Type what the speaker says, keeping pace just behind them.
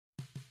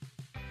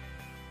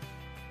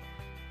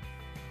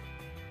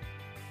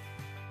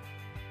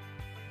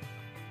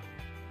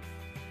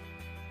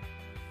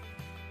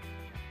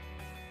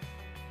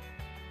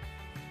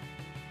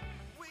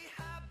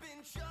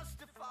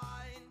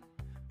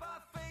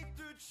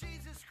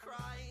Jesus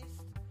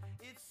Christ.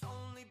 It's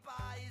only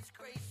by His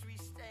grace we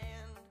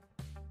stand.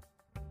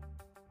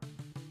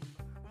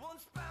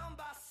 Once bound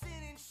by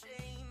sin and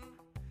shame,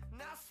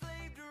 now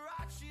slave to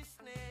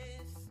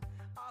righteousness.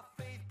 Our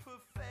faith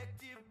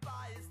perfected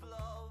by His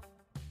love.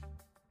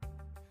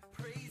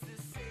 Praise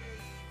the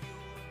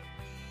Savior,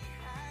 He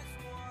has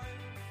won.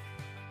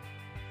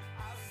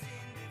 Our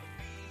sin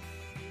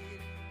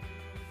defeated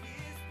through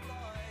His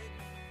blood.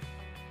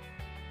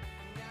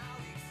 Now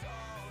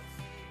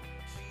exalted,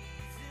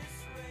 Jesus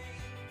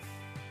reigns.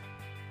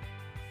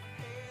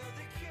 Hail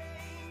the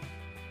King,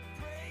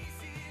 praise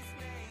His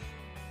name.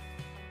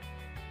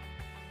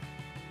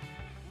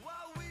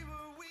 While we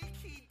were weak,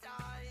 He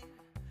died,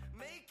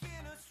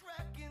 making us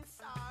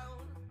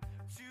reconciled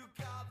to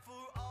God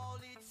for all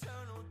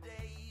eternal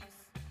days.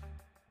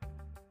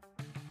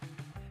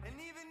 And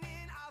even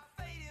in our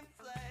fading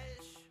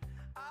flesh,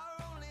 our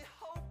only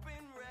hope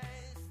and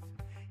rest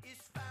is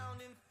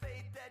found in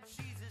faith that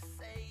Jesus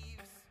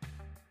saves.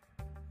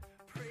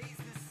 Praise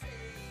the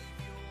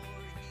Savior,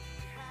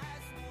 He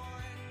has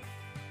won.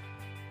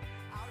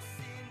 Our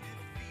sin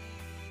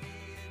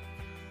defeated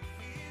through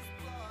His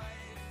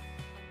blood.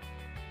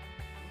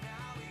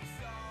 Now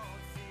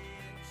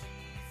exalted,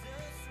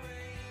 Jesus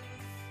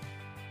reigns.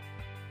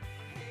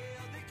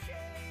 Hail the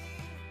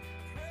King,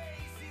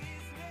 praise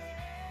His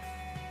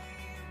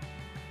name.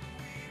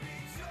 We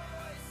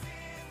rejoice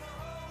in the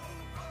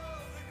hope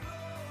of the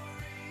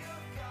glory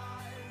of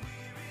God. We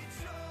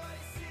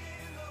rejoice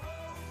in the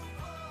hope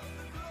of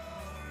the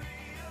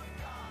glory of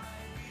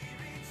God. We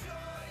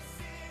rejoice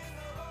in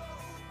the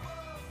hope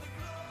of the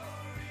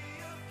glory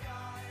of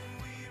God.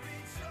 We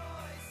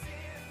rejoice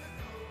in the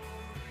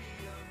glory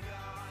of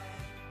God.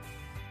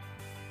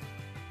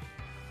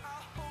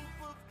 Our hope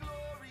of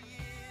glory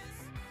is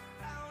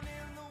found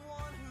in the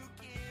one who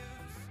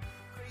gives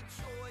great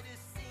joy to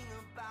sing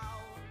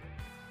about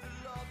the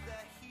love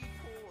that He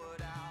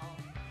poured out.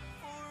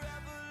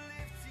 Forever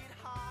lifted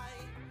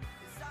high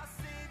is our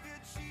Savior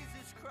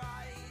Jesus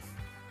Christ,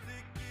 the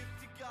gift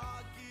to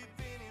God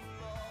given in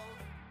love.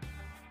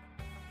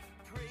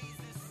 Praise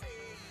the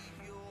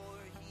Savior,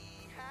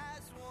 He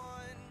has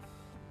won.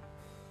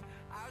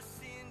 Our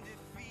sin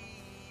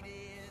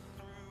defeated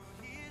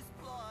through His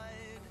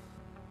blood.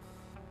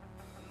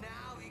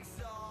 Now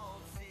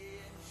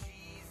exalted,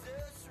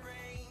 Jesus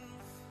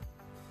reigns.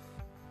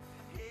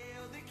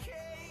 Hail the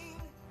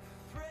King,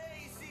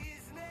 praise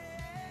His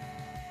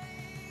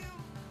name.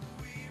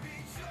 We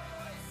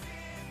rejoice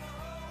in the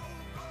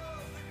hope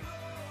of the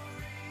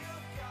glory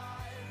of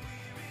God. We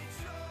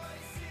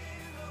rejoice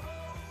in the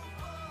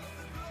hope of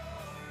the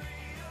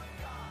glory of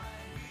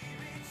God. We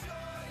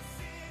rejoice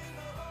in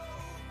the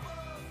hope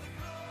of the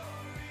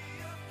glory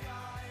of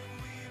God.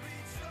 We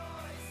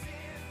rejoice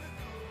in the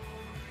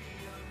glory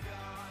of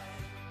God.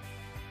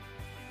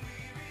 We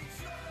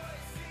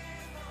rejoice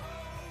in the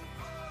hope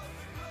of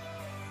the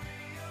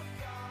glory of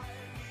God.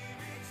 We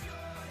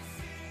rejoice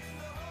in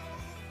the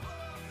hope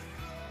of the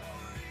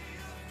glory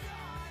of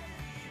God.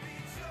 We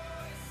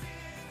rejoice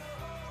in the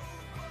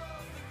hope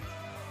of the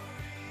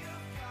glory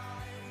of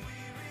God. We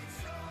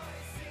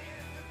rejoice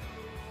in the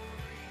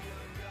glory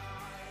of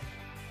God.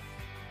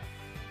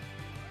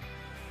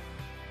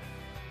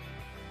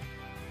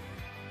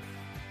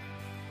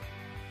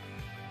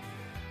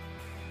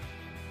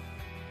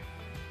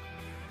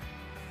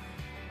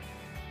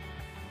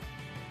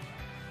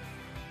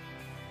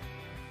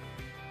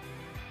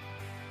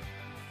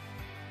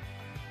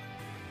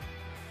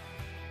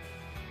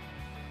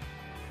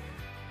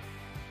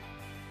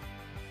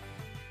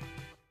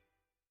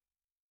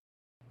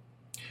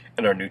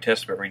 And our New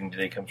Testament reading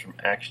today comes from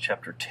Acts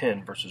chapter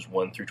 10, verses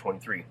 1 through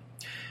 23.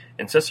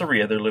 In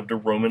Caesarea there lived a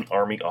Roman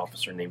army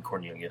officer named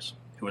Cornelius,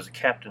 who was a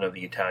captain of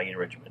the Italian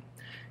regiment.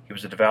 He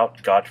was a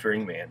devout,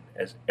 God-fearing man,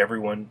 as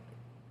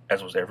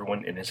was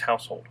everyone in his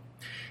household.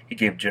 He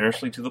gave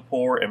generously to the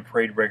poor and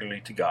prayed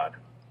regularly to God.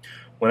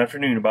 One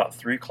afternoon, about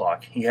 3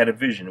 o'clock, he had a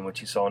vision in which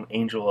he saw an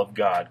angel of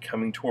God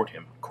coming toward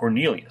him.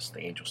 "Cornelius,"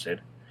 the angel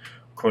said.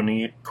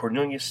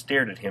 Cornelius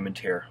stared at him in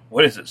terror.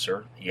 "What is it,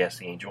 sir?" he asked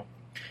the angel.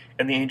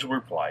 And the angel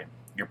replied,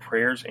 "Your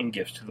prayers and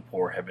gifts to the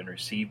poor have been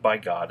received by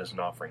God as an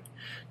offering.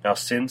 Now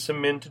send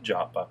some men to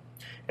Joppa,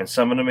 and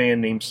summon a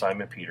man named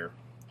Simon Peter.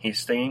 He is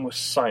staying with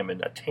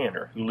Simon, a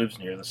tanner, who lives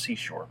near the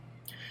seashore."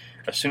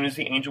 As soon as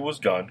the angel was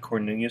gone,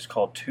 Cornelius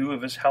called 2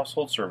 of his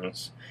household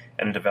servants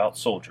and a devout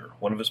soldier,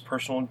 one of his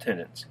personal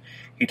attendants.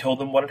 He told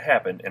them what had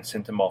happened and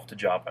sent them off to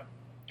Joppa.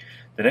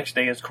 The next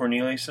day, as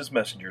Cornelius'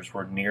 messengers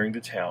were nearing the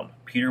town,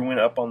 Peter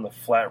went up on the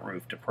flat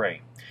roof to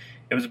pray.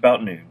 It was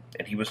about noon,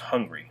 and he was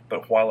hungry,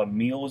 but while a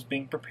meal was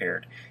being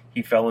prepared,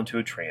 he fell into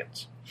a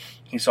trance.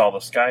 He saw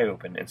the sky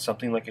open, and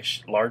something like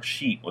a large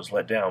sheet was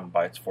let down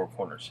by its 4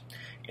 corners.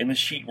 In the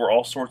sheet were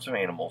all sorts of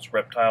animals,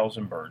 reptiles,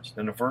 and birds.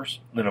 Then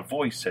a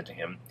voice said to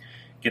him,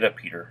 "Get up,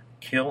 Peter,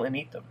 kill and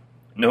eat them."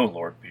 "No,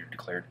 Lord," Peter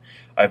declared.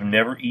 "I have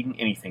never eaten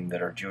anything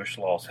that our Jewish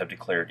laws have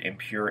declared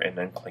impure and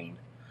unclean."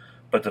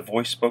 But the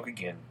voice spoke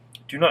again,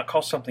 "Do not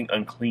call something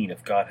unclean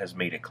if God has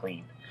made it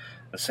clean."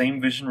 The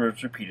same vision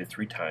was repeated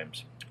 3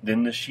 times.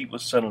 Then the sheet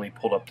was suddenly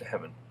pulled up to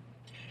heaven.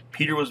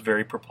 Peter was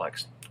very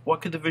perplexed.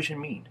 What could the vision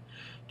mean?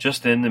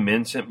 Just then the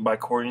men sent by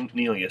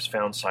Cornelius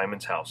found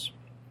Simon's house.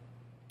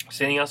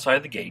 Standing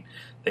outside the gate,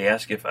 they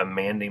asked if a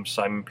man named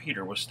Simon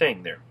Peter was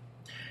staying there.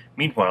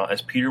 Meanwhile,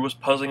 as Peter was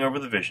puzzling over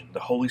the vision,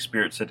 the Holy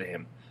Spirit said to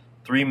him,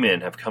 3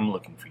 men have come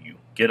looking for you.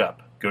 Get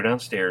up, go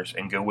downstairs,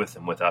 and go with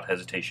them without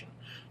hesitation.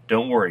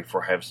 Don't worry,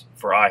 for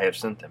I have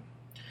sent them.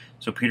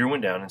 So Peter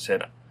went down and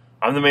said,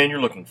 I'm the man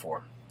you're looking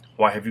for.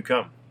 Why have you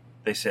come?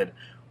 They said,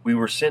 We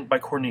were sent by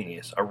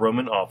Cornelius, a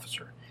Roman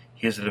officer.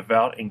 He is a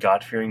devout and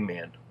God-fearing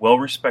man, well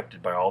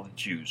respected by all the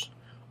Jews.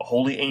 A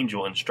holy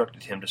angel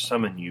instructed him to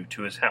summon you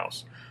to his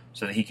house,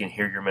 so that he can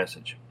hear your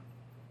message.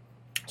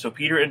 So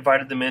Peter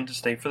invited the men to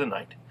stay for the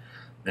night.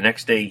 The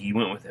next day he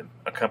went with him,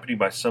 accompanied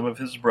by some of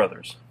his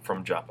brothers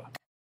from Joppa.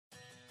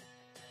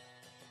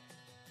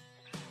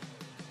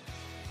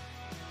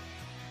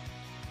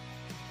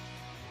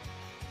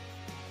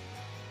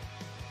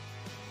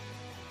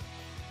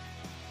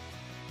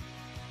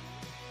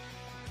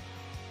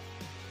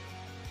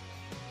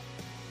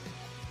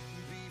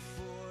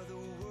 Before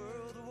the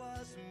world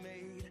was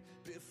made,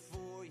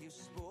 before you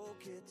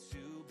spoke it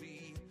to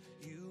be,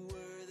 you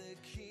were the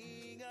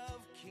King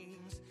of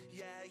Kings.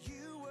 Yeah,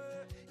 you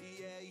were.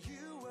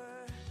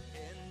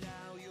 And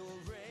now you're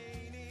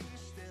reigning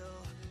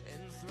still,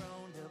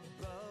 enthroned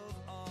above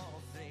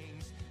all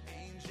things.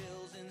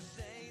 Angels and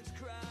saints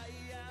cry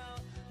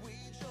out. We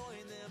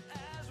join them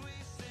as we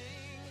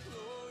sing.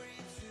 Glory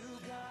to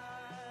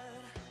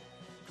God.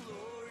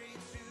 Glory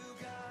to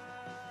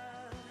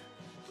God.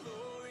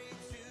 Glory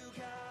to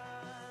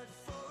God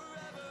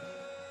forever.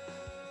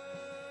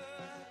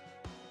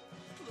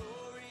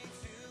 Glory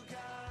to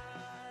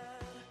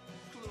God.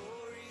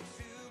 Glory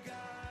to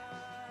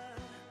God.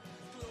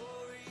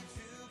 Glory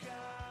to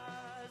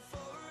God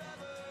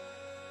forever.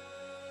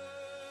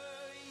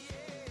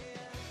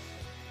 Yeah.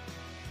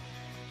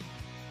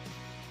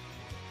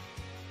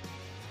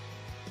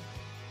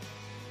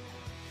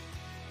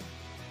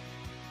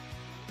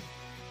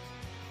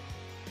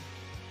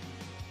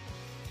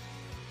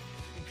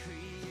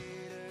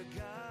 Creator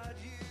God,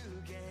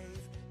 you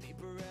gave me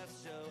breath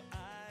so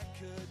I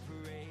could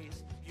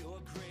praise your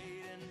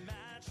great and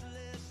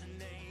matchless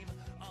name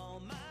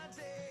all my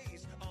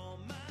days,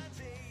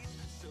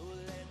 so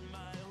let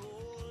my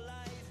whole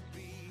life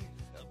be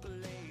a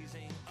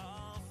blazing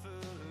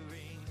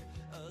offering,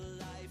 a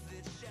life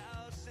that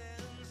shouts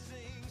and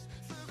sings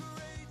the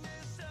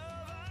greatness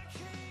of our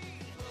King.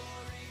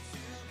 Glory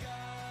to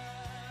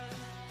God,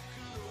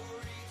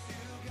 glory to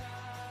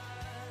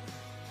God,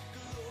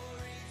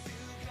 glory to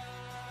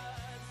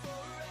God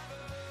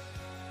forever.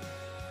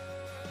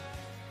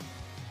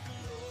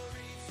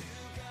 Glory to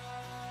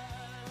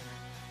God,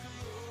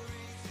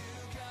 glory to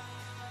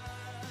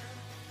God,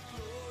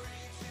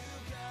 glory to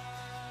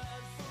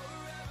God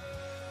forever.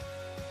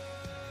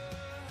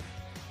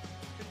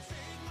 And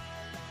take my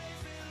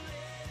life and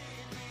let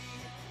it be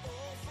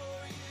all for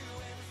you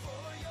and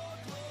for your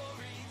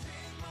glory.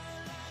 Take my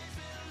life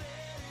and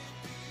let it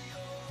be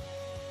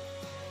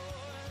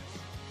yours.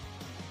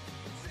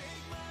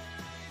 Take my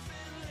life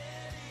and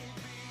let it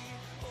be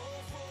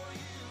all for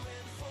you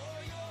and for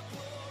your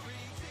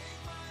glory. Take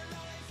my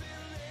life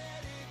and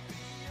let it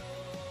be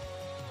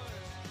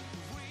yours.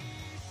 We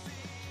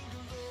sing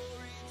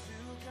glory to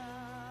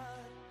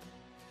God,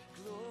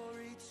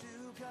 glory to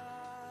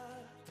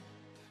God,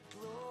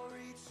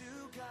 glory to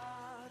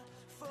God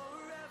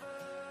forever.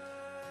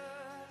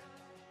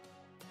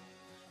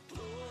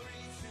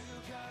 Glory to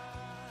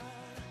God,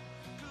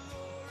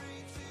 glory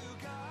to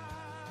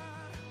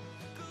God,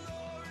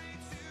 glory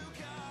to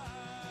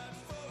God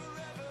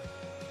forever.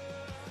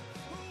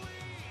 We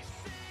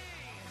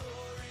sing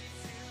glory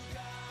to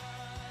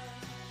God,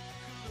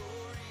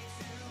 glory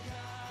to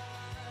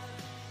God,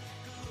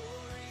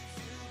 glory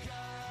to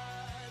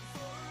God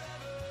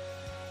forever.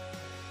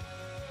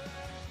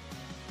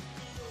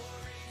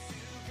 Glory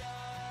to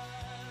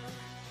God,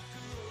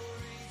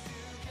 glory to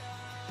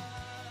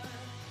God,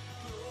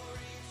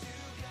 glory to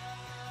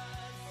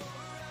God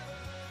forever.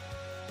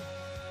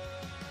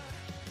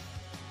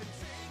 And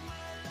take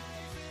my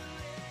life and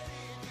let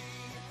it be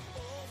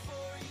all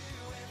for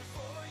you and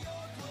for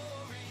your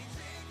glory.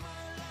 Take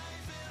my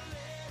life and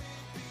let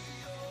it be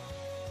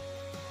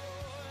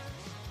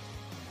yours.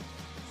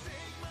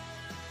 Take my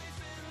life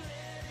and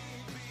let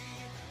it be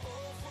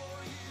all for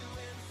you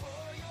and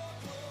for your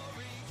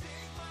glory.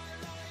 Take my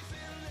life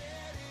and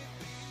let it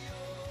be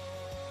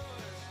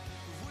yours.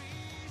 We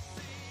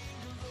sing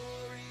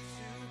glory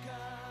to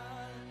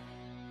God,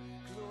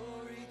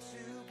 glory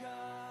to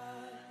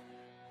God,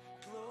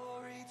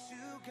 glory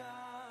to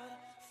God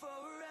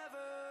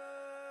forever.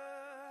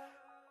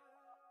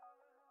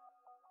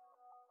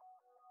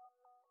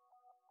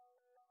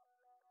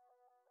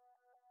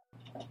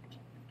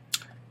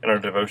 And our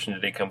devotion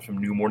today comes from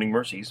New Morning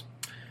Mercies,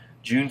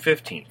 June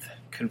 15th.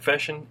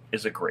 Confession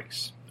is a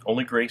grace.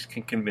 Only grace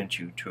can convince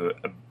you to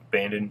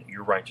abandon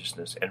your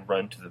righteousness and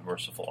run to the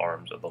merciful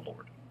arms of the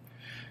Lord.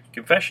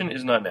 Confession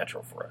is not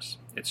natural for us.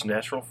 It's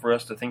natural for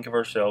us to think of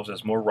ourselves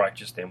as more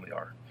righteous than we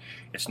are.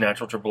 It's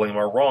natural to blame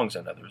our wrongs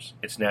on others.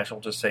 It's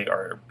natural to say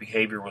our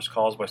behavior was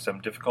caused by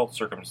some difficult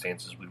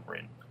circumstances we were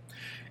in.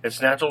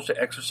 It's natural to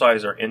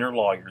exercise our inner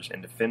lawyers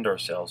and defend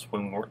ourselves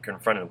when we weren't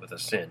confronted with a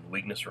sin,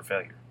 weakness, or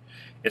failure.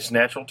 It's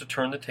natural to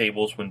turn the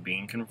tables when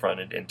being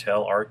confronted and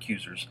tell our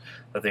accusers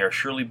that they are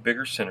surely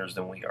bigger sinners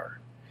than we are.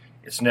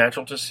 It's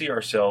natural to see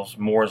ourselves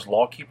more as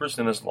lawkeepers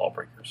than as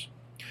lawbreakers.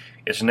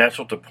 It's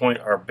natural to point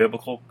our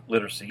biblical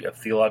literacy of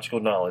theological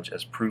knowledge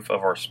as proof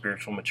of our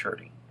spiritual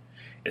maturity.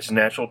 It's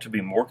natural to be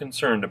more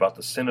concerned about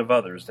the sin of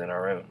others than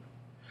our own.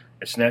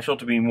 It's natural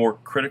to be more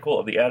critical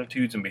of the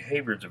attitudes and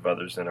behaviors of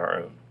others than our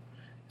own.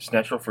 It's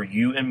natural for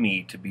you and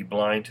me to be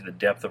blind to the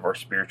depth of our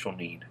spiritual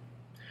need.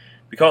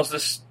 Because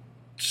this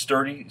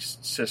sturdy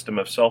system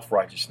of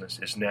self-righteousness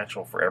is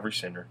natural for every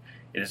sinner,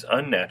 it is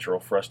unnatural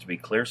for us to be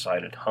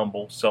clear-sighted,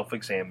 humble,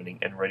 self-examining,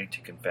 and ready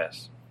to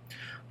confess.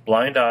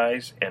 Blind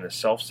eyes and a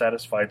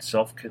self-satisfied,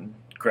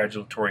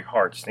 self-congratulatory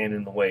heart stand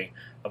in the way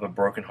of a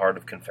broken heart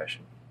of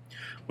confession.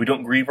 We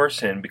don't grieve our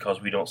sin because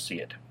we don't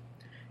see it.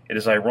 It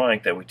is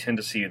ironic that we tend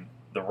to see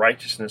the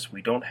righteousness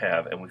we don't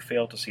have, and we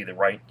fail to see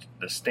the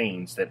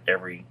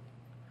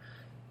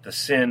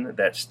sin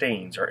that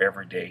stains our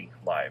everyday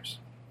lives.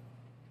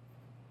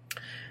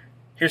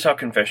 Here's how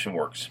confession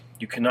works.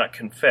 You cannot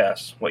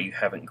confess what you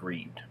haven't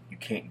grieved. You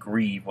can't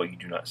grieve what you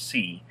do not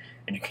see,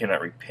 and you cannot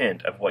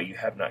repent of what you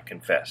have not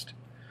confessed.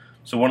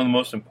 So one of the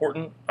most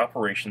important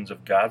operations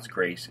of God's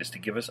grace is to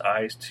give us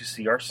eyes to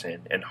see our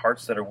sin and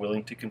hearts that are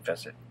willing to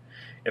confess it.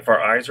 If our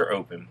eyes are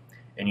open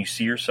and you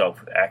see yourself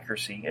with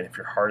accuracy, and if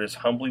your heart is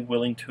humbly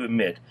willing to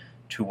admit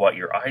to what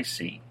your eyes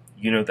see,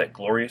 you know that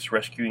glorious,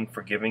 rescuing,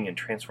 forgiving, and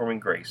transforming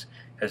grace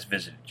has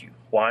visited you.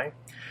 Why?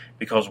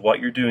 Because what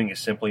you're doing is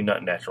simply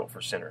not natural for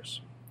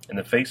sinners. In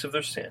the face of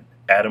their sin,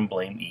 Adam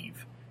blamed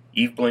Eve.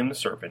 Eve blamed the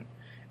serpent,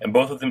 and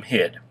both of them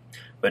hid,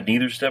 but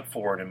neither stepped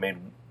forward and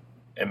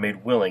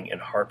made willing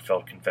and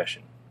heartfelt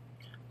confession.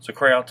 So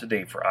cry out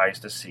today for eyes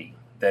to see,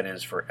 that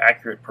is, for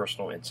accurate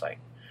personal insight.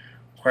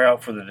 Cry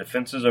out for the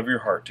defenses of your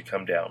heart to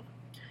come down.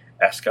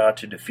 Ask God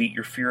to defeat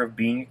your fear of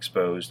being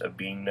exposed, of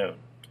being known.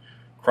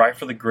 Cry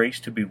for the grace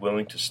to be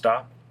willing to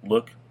stop,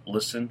 look,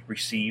 listen,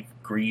 receive,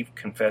 grieve,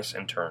 confess,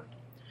 and turn.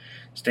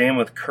 Stand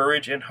with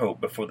courage and hope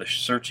before the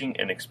searching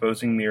and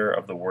exposing mirror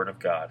of the Word of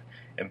God,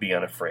 and be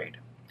unafraid.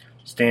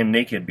 Stand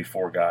naked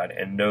before God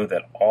and know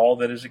that all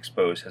that is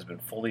exposed has been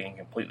fully and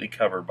completely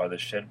covered by the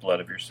shed blood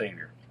of your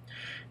Savior.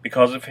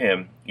 Because of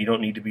Him, you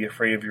don't need to be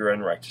afraid of your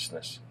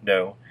unrighteousness.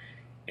 No,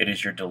 it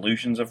is your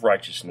delusions of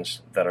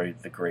righteousness that are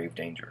the grave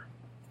danger.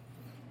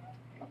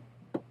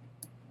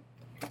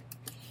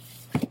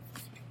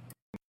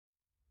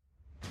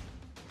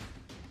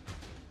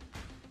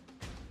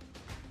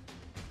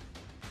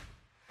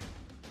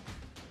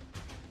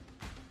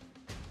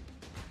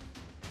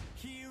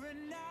 Here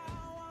and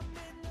now, I'm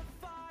in the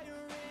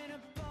fire and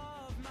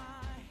above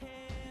my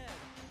head.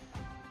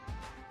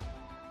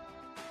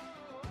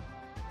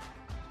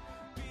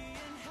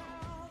 Being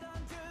held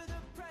under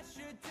the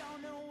pressure,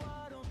 don't know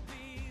what'll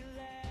be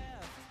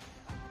left.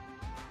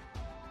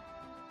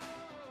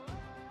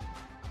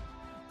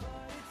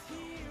 But it's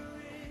here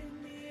in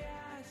the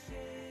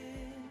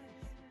ashes,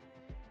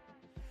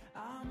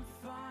 I'm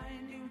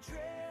finding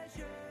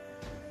treasure.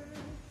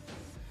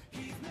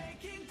 He's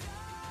making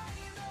diamonds,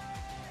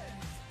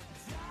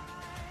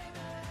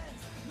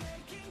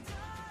 making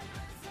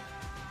diamonds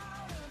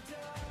out of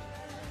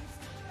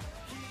dust.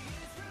 He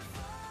is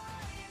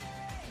refining,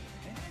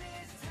 and in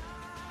His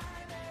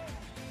timing,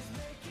 He's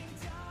making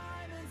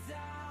diamonds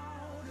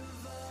out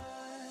of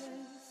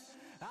us.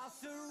 I'll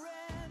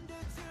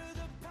surrender to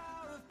the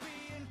power of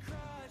being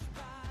crushed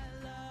by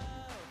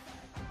love,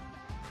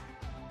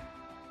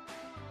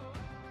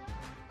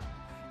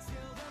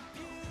 till the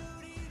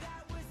beauty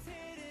that was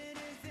hidden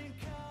isn't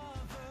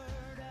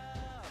covered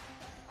up.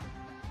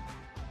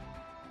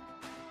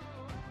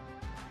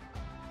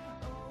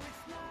 Oh,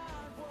 it's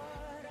not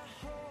what I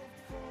hoped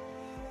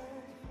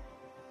for,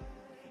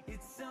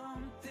 it's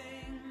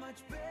something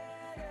much better.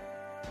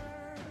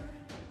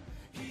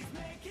 He's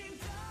making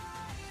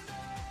diamonds,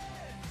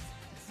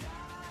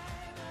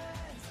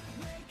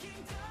 making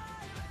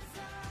diamonds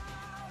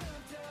out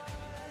of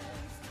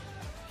dust.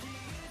 He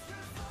is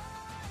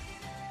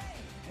refining,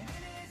 and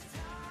in His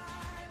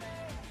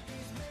timing,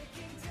 He's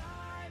making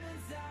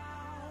diamonds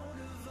out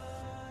of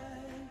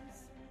us.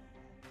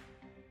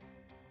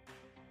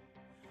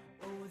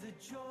 Oh, the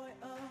joy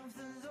of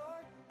the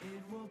Lord,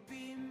 it will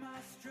be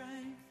my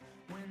strength.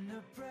 When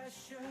the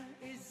pressure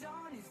is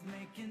on, He's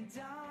making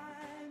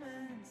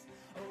diamonds.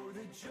 Oh,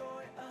 the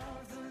joy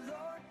of the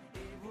Lord,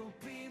 it will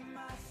be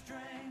my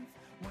strength.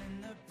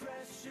 When the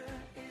pressure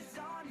is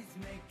on, He's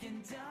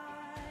making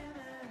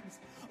diamonds.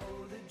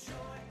 Oh, the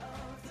joy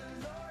of the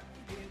Lord,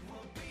 it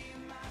will be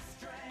my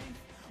strength.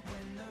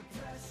 When the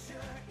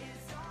pressure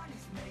is on,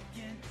 He's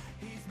making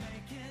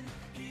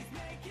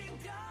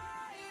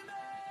diamonds,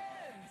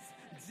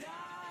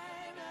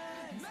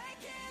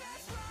 making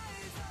us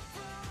rise up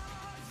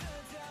from the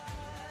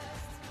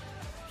dust.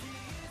 He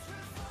is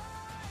refining.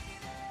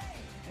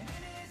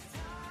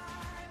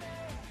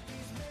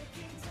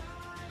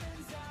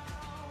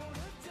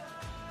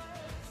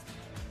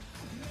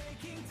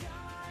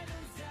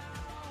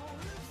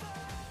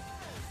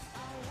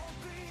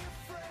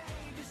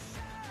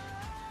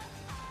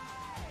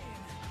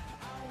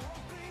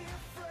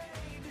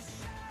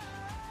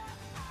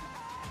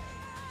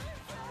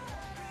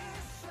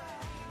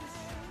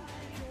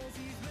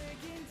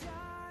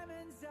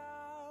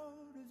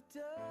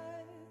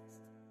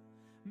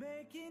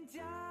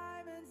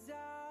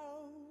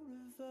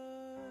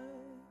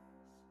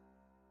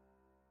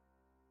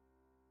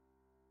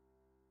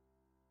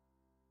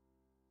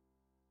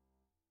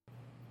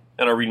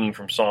 And our reading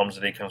from Psalms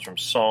today comes from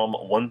Psalm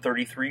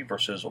 133,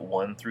 verses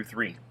 1 through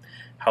 3.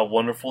 How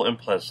wonderful and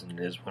pleasant it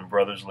is when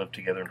brothers live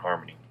together in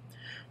harmony.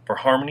 For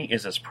harmony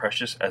is as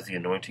precious as the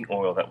anointing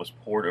oil that was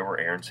poured over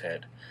Aaron's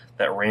head,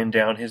 that ran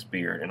down his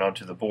beard and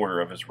onto the border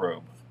of his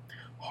robe.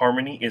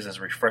 Harmony is as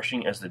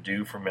refreshing as the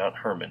dew from Mount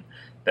Hermon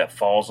that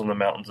falls on the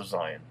mountains of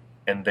Zion.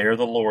 And there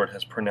the Lord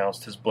has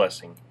pronounced his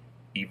blessing,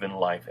 even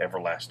life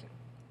everlasting.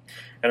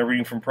 And a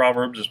reading from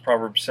Proverbs is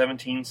Proverbs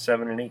 17,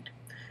 7 and 8.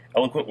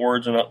 Eloquent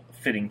words are not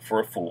fitting for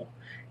a fool,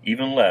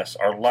 even less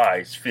are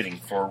lies fitting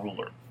for a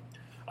ruler.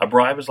 A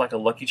bribe is like a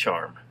lucky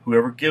charm.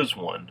 Whoever gives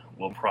one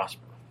will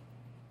prosper.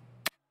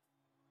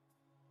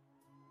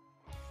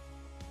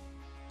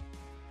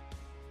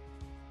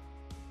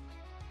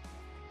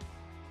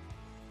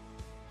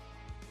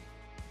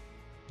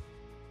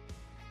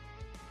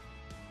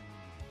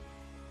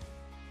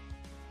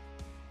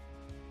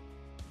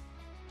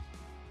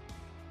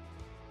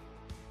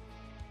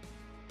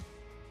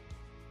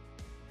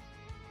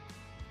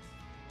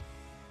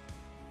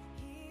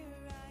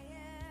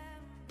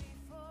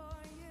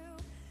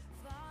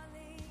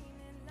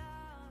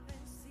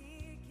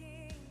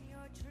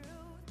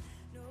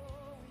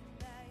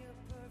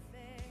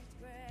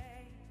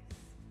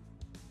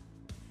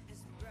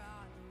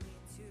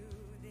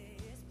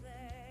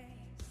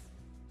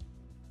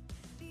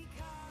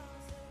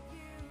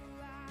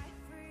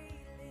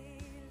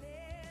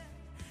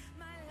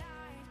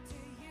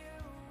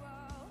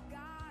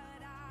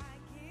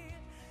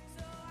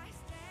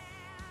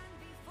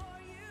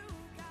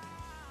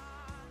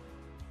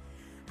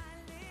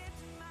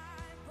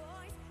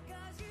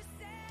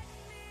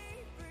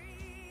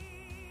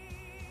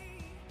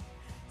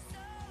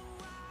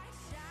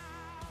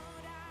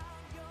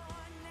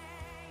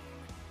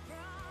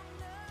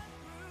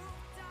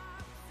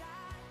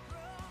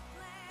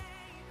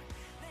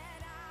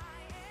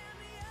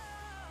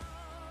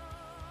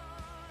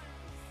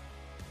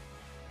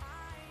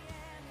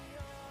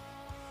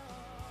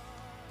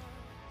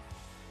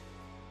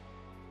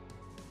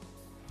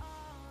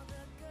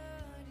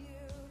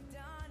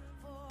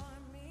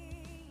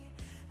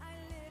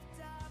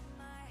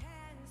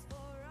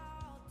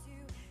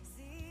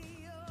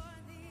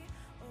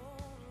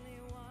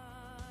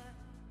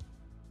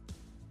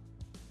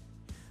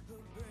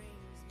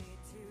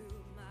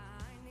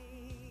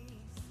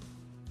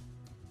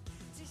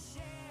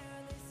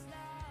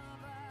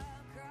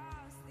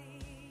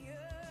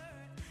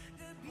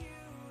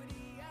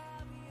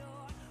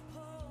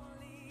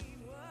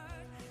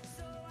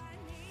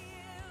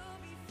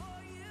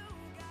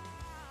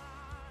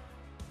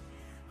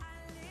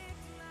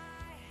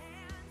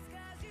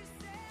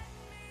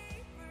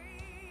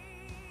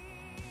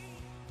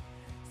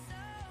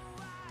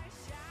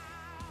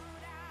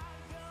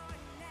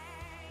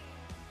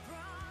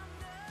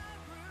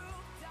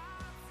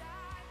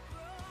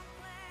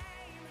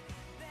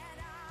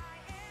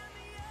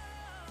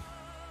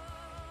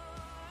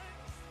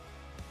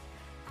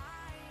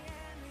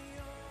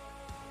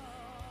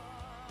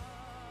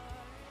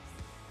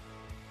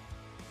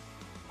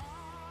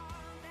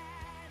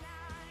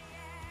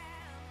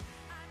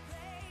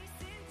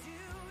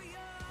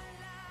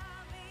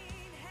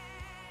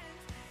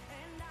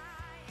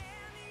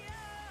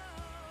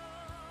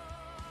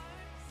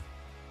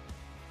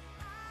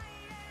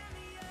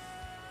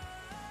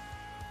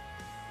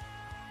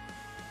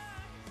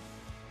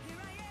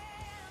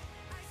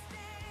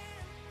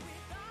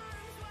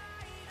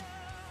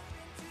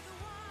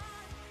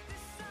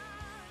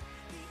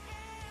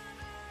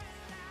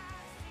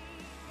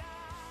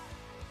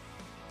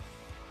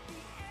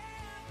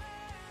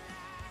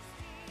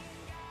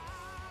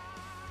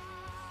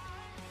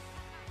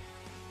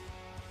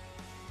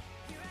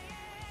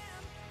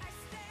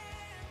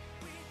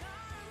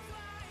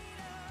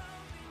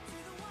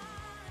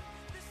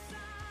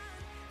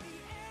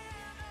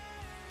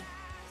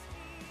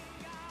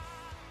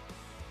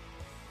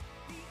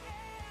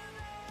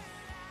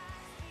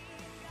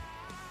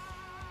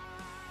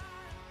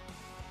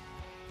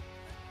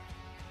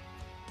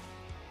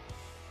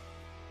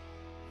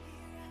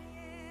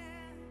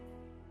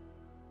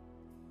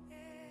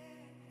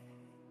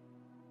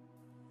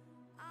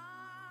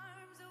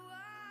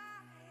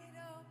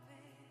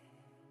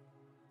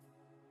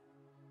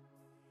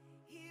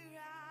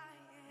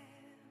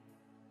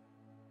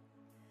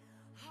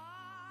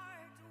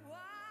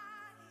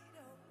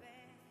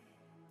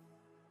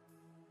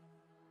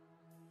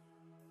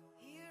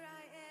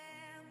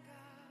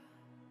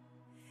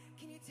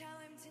 Tell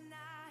him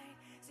tonight,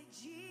 say,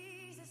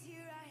 Jesus,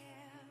 here I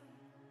am.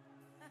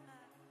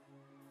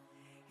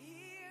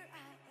 Here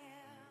I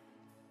am.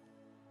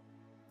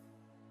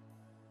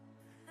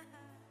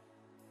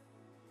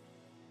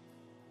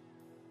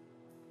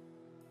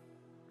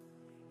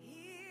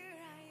 Here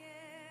I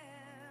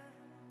am.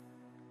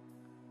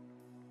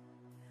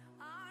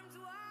 Arms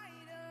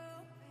wide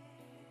open.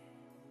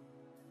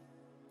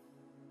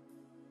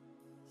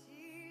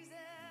 Jesus.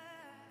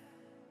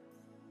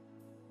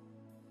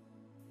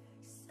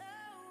 So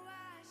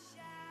I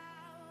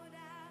shout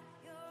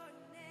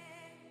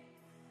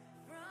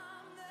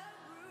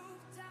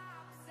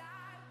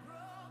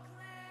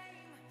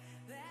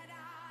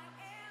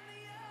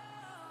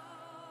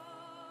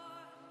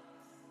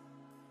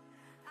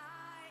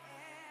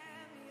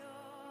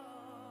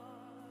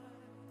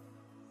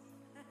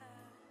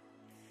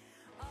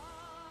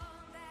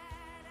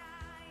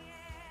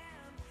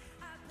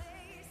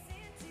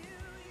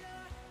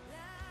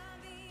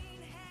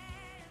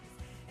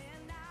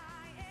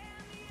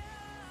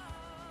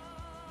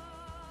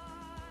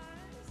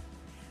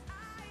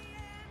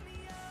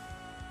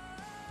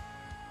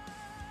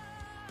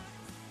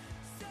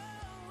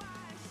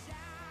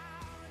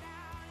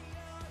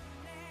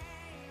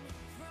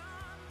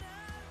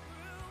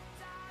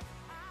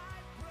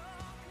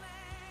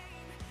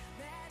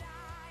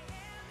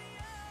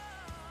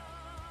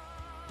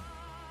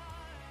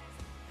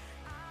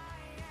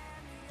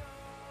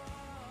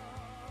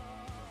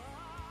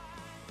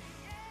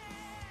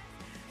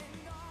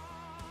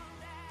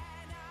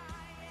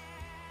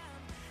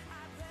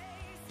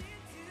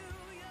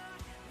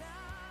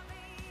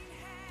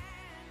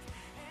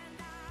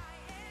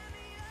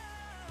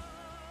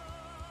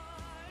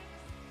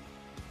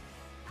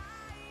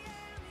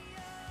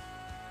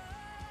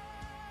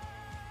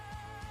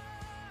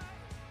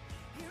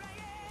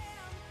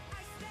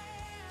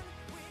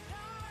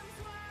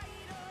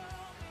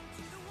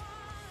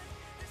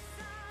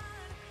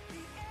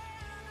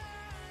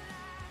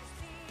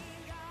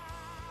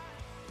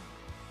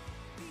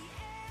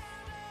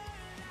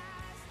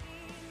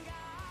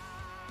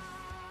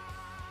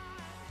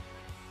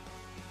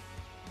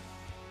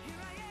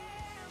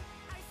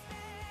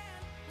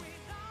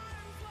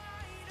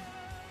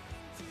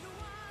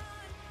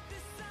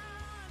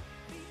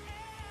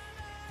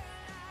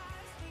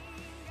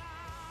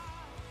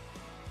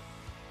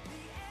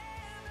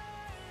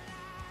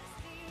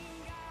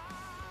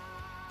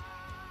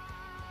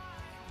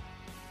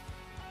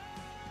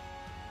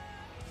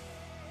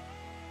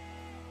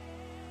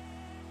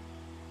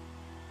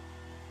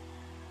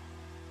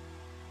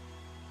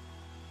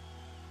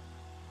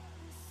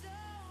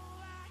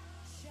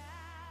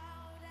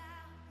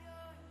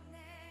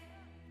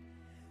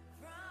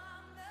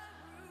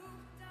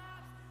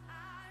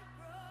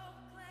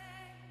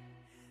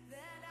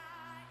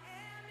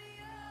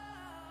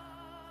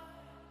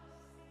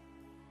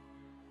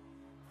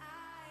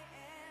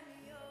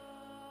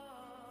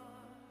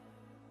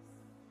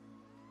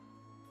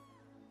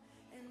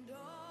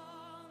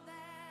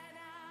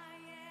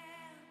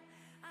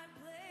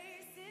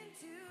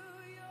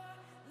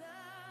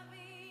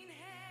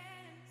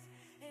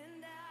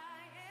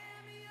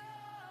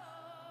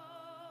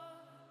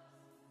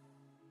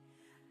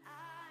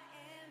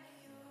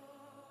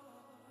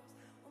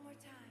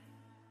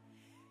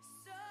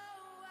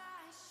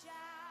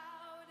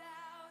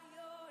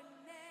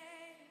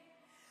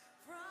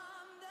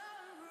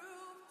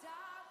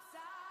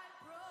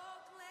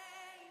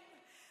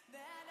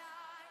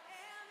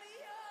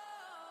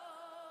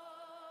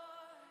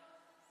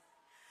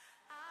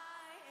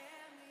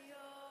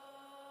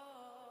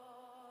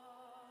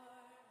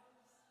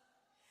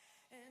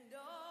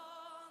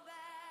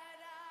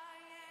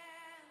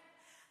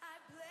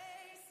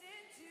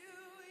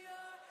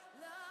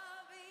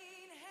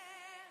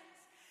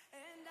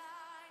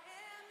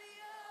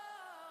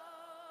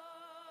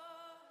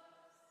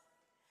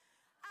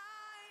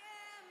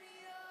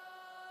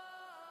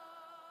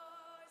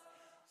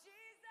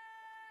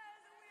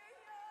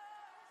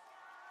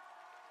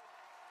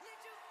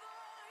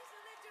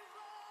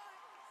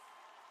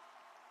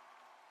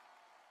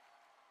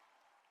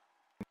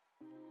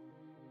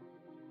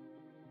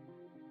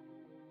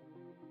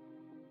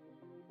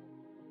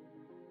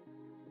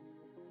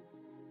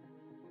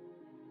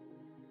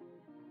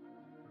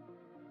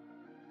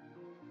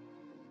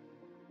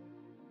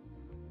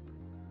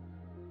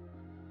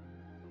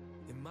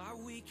my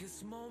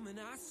weakest moment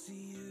I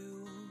see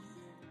you,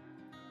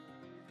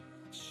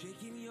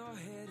 shaking your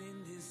head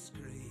in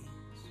disgrace.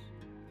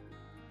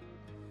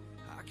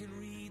 I can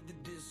read the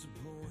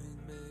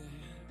disappointment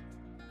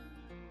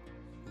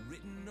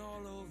written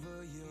all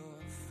over your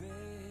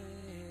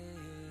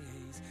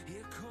face.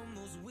 Here come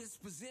those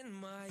whispers in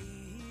my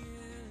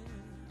ear,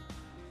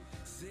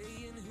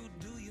 saying, who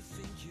do you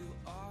think you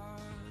are?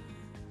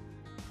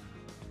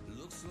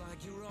 Looks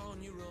like you're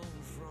on your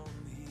own from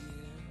here,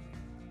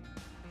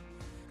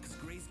 'cause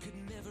grace could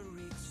never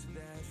reach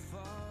that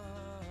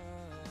far.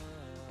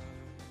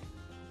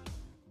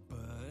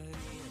 But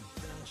in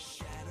the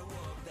shadow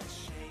of that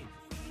shame,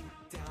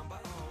 down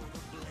by all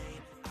the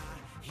blame, I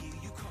hear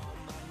you call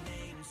my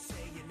name,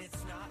 saying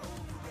it's not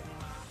over, and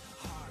my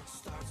heart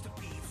starts to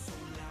beat so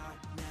loud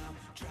now,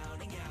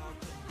 drowning out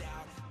the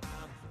doubt.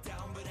 I'm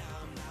down but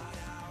I'm not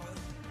out.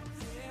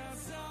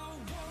 There's a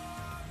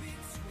war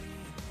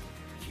between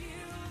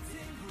guilt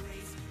and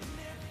grace, and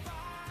they're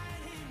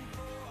fighting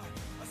for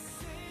a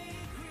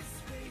sacred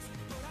space,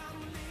 but I'm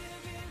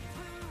living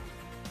through.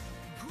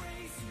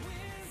 Grace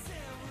wins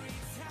every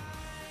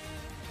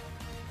time.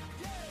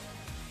 Yeah.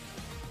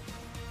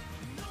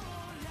 No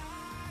more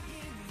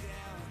lying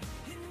down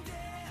in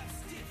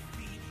death's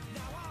defeat.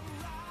 Now I'm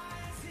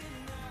rising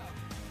up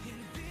in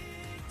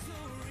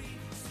victory,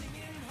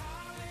 singing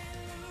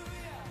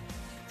hallelujah.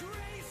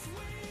 Grace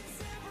wins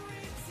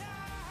every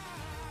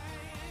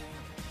time.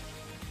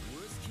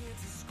 Words can't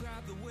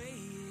describe the way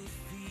it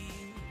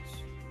feels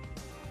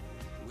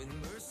when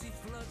mercy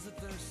floods a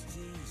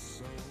thirsty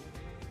soul.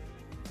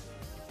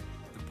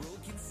 The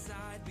broken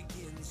side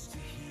begins to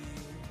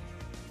heal,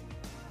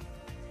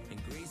 and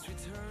grace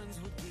returns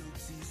what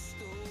guilty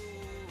stole.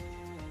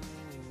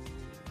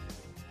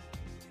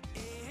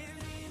 And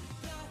in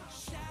the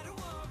shadow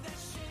of that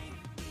shame,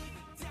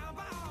 down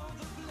by all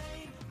the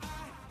blame,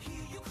 I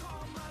hear you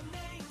call my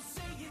name,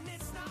 saying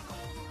it's not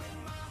over,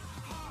 and my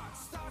heart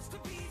starts to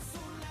beat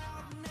so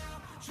loud now,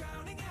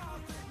 drowning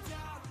out the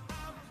doubt.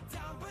 I'm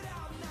down but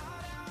I'm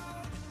not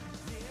out.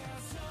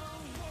 There's a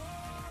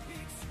war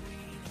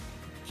between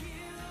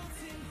guilt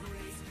and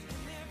grace,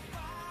 and they're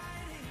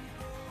fighting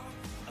for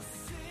a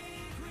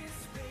sacred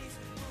space,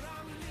 but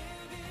I'm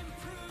living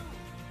through.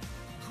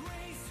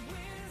 Grace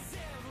wins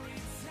every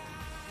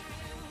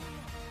time.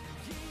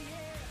 Yeah,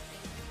 yeah.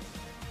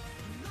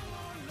 No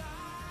more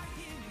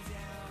lying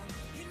down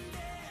in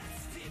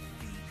death's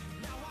defeat.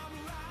 Now I'm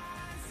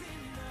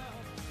rising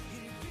up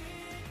in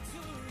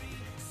victory,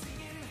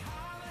 singing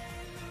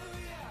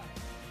hallelujah.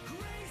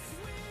 Grace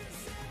wins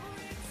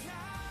every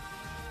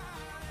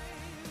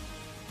time.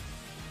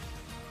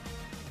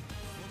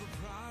 For the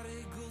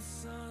prodigal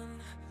son,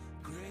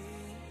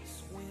 grace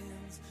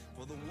wins.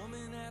 For the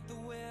woman at the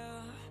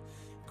well,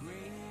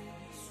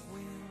 grace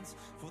wins.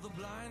 For the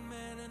blind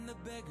man and the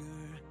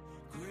beggar,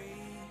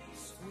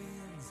 grace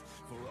wins.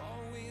 For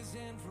always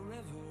and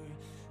forever,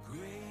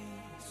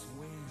 grace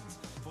wins.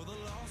 For the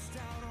lost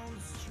out on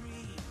the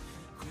street,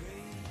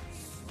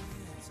 grace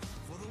wins.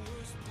 For the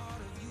worst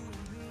part of you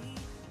and me,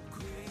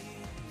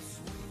 grace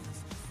wins.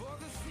 For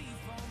the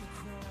thief on the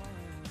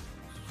cross,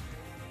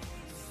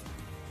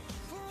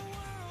 for a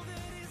world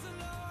that is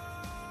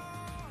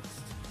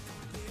lost.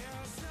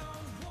 There's a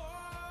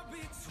war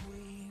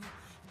between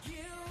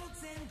guilt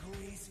and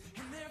grace,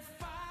 and they're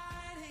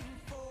fighting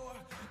for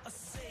a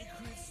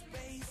sacred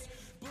space,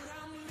 but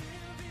I'm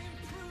living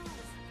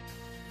proof.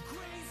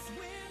 Grace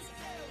wins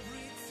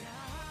every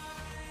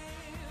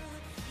time.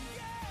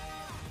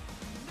 Yeah.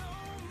 No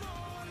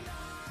more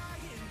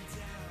lying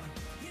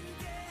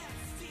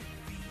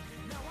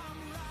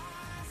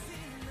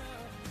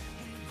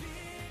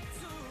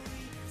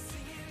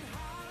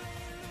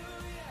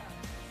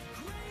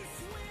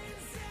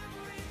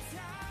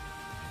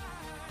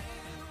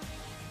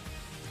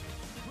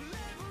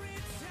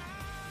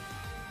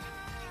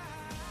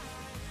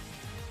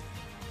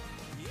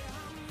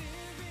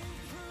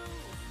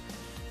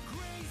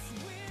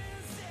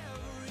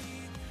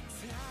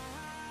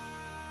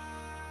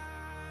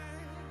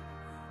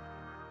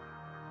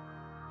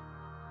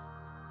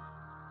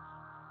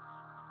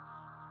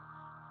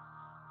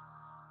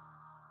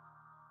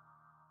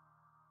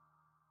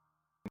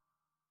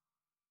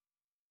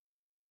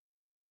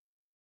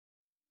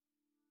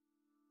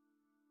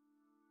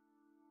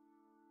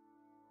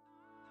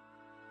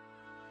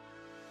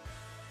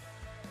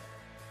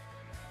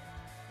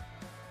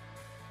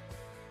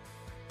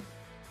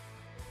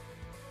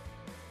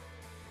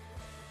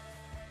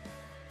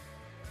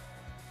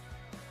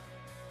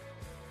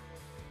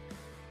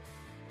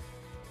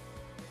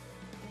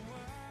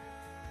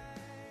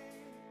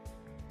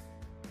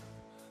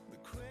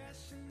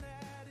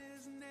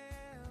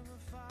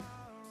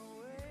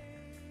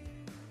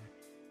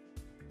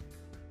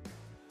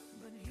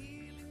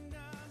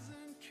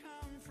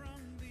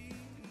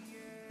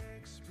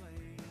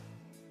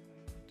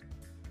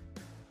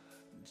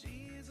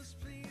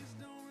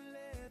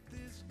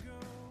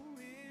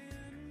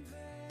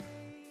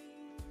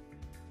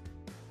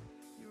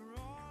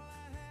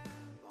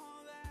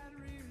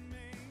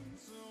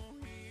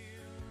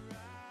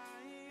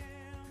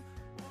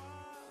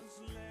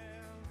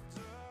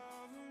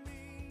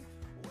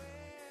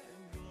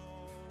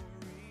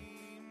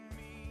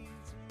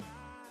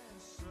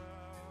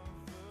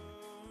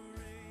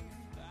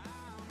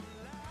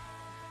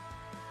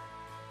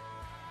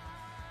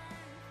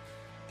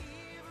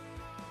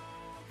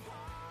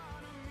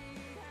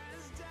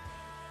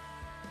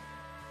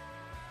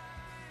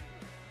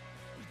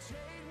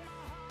take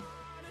my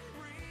heart and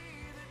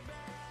breathe it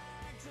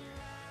back to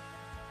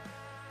life.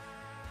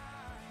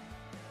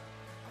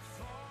 I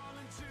fall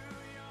into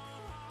your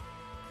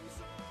arms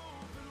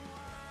open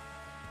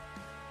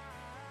wide.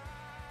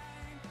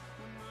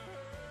 When the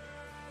hurt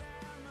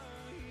and the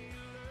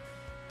healer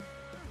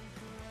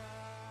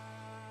collide.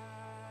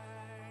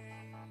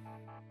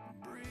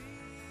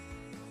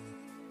 Breathe.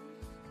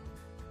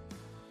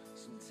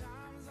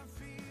 Sometimes I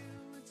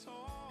feel it's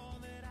all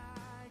that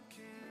I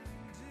can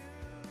do.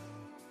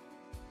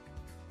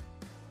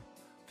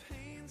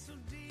 Pain so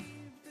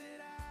deep that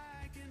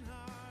I can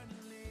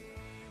hardly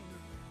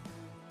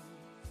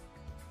move.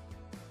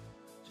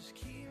 Just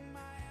keep my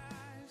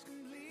eyes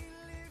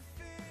completely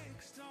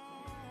fixed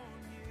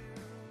on you.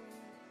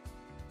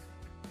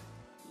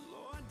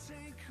 Lord,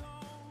 take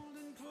hold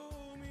and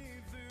pull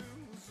me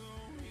through. So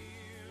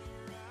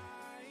here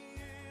I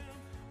am,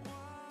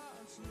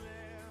 what's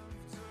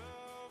left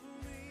of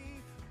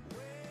me,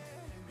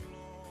 where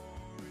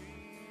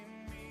glory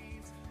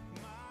meets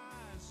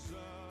my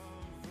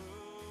suffering.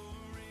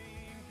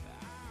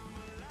 I'm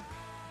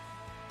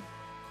alive,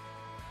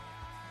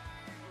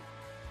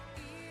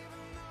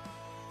 even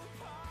though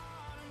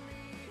part of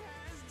me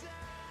has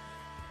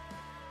died.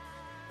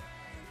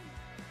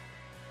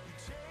 You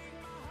take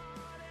my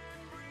heart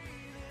and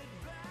breathe it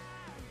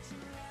back to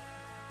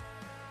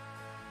life.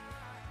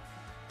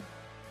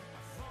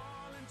 I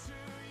fall into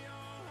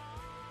your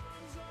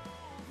arms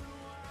open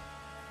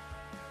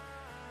wide.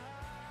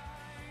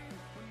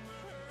 When the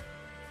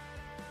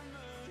hurt and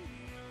the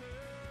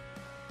healer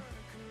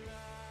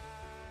collide.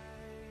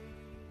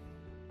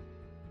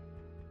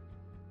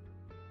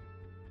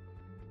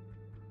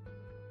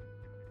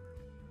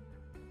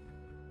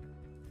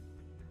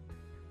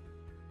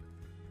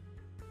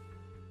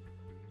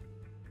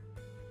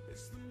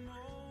 It's the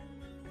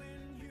moment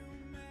when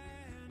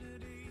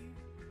humanity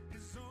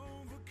is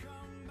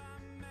overcome by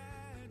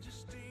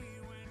majesty,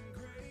 when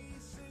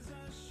grace is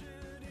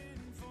ushered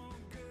in for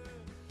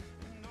good,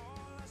 and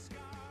all our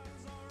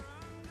scars are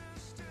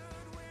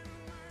understood, when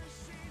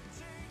mercy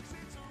takes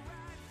its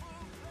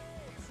rightful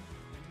place,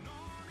 and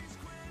all these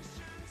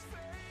questions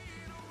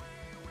fade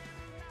away, when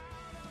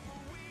out of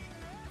our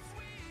weakness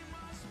we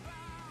must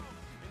bow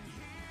and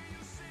hear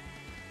you say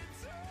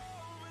it's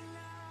over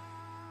now.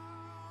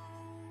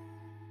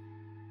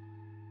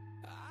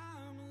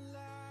 I'm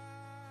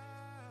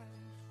alive,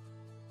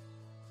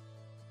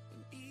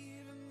 and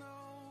even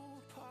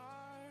though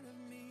part of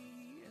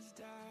me has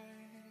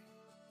died,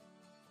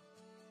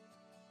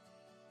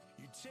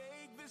 you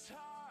take this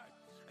heart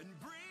and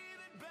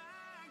breathe it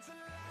back to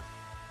life.